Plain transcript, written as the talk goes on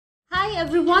Hi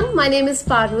everyone, my name is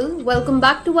Parul. Welcome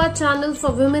back to our channel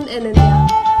for women in India.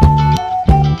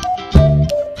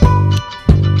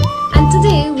 And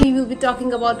today we will be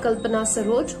talking about Kalpana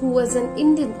Saroj, who was an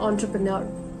Indian entrepreneur.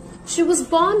 She was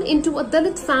born into a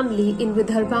Dalit family in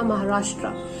Vidarbha,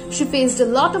 Maharashtra. She faced a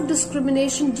lot of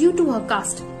discrimination due to her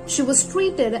caste. She was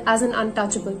treated as an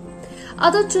untouchable.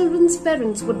 Other children's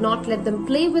parents would not let them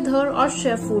play with her or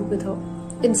share food with her.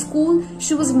 In school,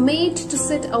 she was made to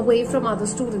sit away from other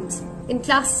students. In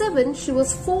class 7, she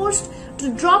was forced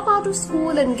to drop out of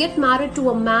school and get married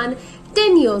to a man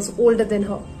 10 years older than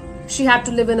her. She had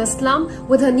to live in a slum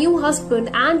with her new husband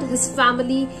and his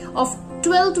family of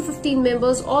 12 to 15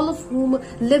 members, all of whom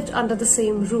lived under the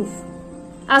same roof.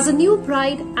 As a new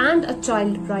bride and a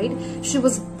child bride, she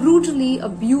was brutally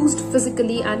abused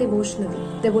physically and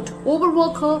emotionally. They would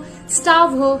overwork her,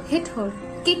 starve her, hit her,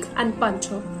 kick and punch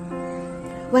her.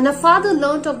 When her father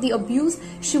learnt of the abuse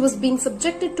she was being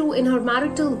subjected to in her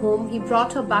marital home, he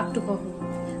brought her back to her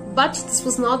home. But this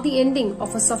was not the ending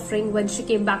of her suffering. When she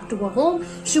came back to her home,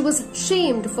 she was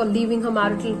shamed for leaving her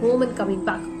marital home and coming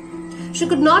back. She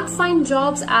could not find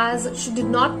jobs as she did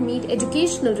not meet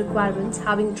educational requirements,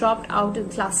 having dropped out in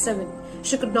class 7.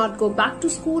 She could not go back to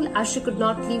school as she could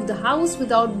not leave the house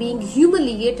without being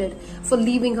humiliated for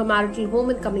leaving her marital home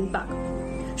and coming back.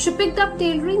 She picked up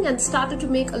tailoring and started to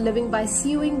make a living by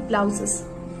sewing blouses.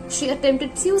 She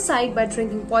attempted suicide by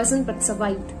drinking poison but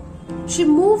survived. She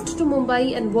moved to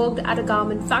Mumbai and worked at a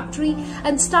garment factory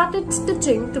and started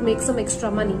stitching to make some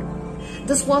extra money.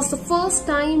 This was the first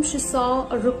time she saw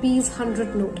a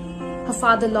 ₹100 note. Her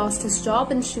father lost his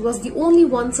job and she was the only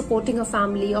one supporting a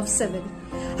family of 7.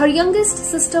 Her youngest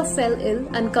sister fell ill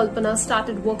and Kalpana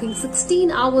started working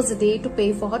 16 hours a day to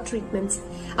pay for her treatments.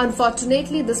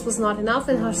 Unfortunately, this was not enough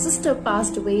and her sister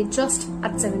passed away just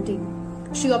at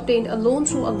 17. She obtained a loan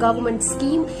through a government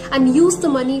scheme and used the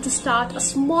money to start a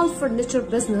small furniture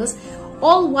business,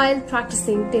 all while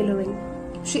practicing tailoring.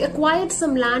 She acquired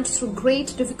some land through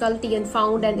great difficulty and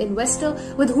found an investor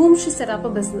with whom she set up a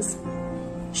business.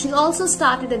 She also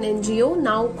started an NGO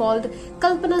now called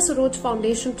Kalpana Saroj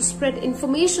Foundation to spread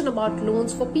information about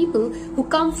loans for people who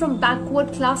come from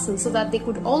backward classes so that they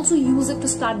could also use it to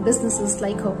start businesses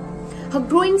like her. Her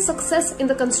growing success in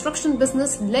the construction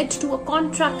business led to a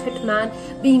contract hitman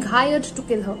being hired to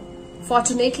kill her.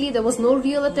 Fortunately, there was no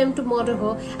real attempt to murder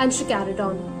her and she carried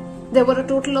on. There were a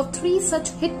total of 3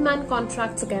 such hitman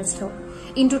contracts against her.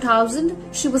 In 2000,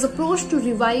 she was approached to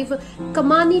revive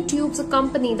Kamani Tubes, a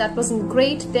company that was in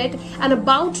great debt and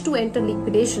about to enter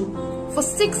liquidation. For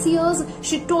 6 years,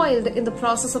 she toiled in the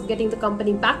process of getting the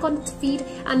company back on its feet,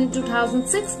 and in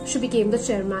 2006, she became the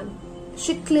chairman.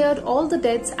 She cleared all the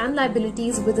debts and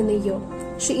liabilities within a year.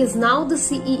 She is now the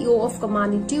CEO of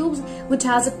Kamani Tubes, which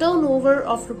has a turnover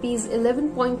of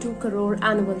 ₹11.2 crore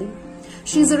annually.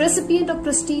 She is a recipient of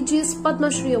prestigious Padma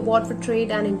Shri Award for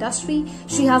Trade and Industry.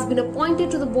 She has been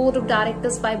appointed to the board of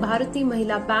directors by Bharati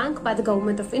Mahila Bank by the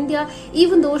Government of India,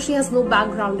 even though she has no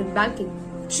background in banking.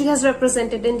 She has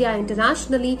represented India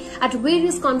internationally at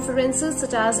various conferences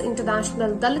such as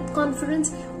International Dalit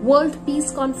Conference, World Peace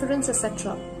Conference,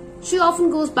 etc. She often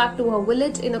goes back to her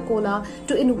village in Akola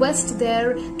to invest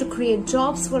there to create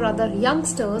jobs for other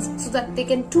youngsters so that they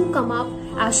can too come up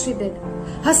as she did.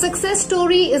 Her success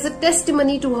story is a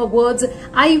testimony to her words,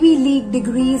 "Ivy League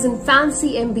degrees and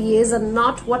fancy MBAs are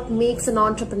not what makes an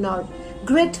entrepreneur.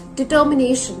 Grit,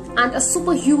 determination, and a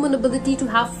superhuman ability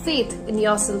to have faith in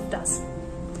yourself does."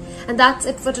 And that's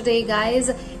it for today,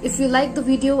 guys. If you liked the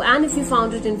video and if you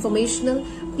found it informational,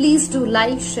 please do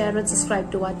like, share and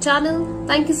subscribe to our channel.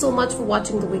 Thank you so much for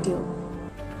watching the video.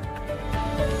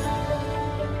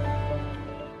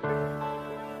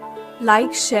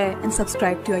 Like, share and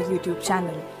subscribe to our YouTube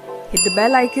channel. Hit the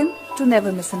bell icon to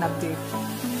never miss an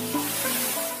update.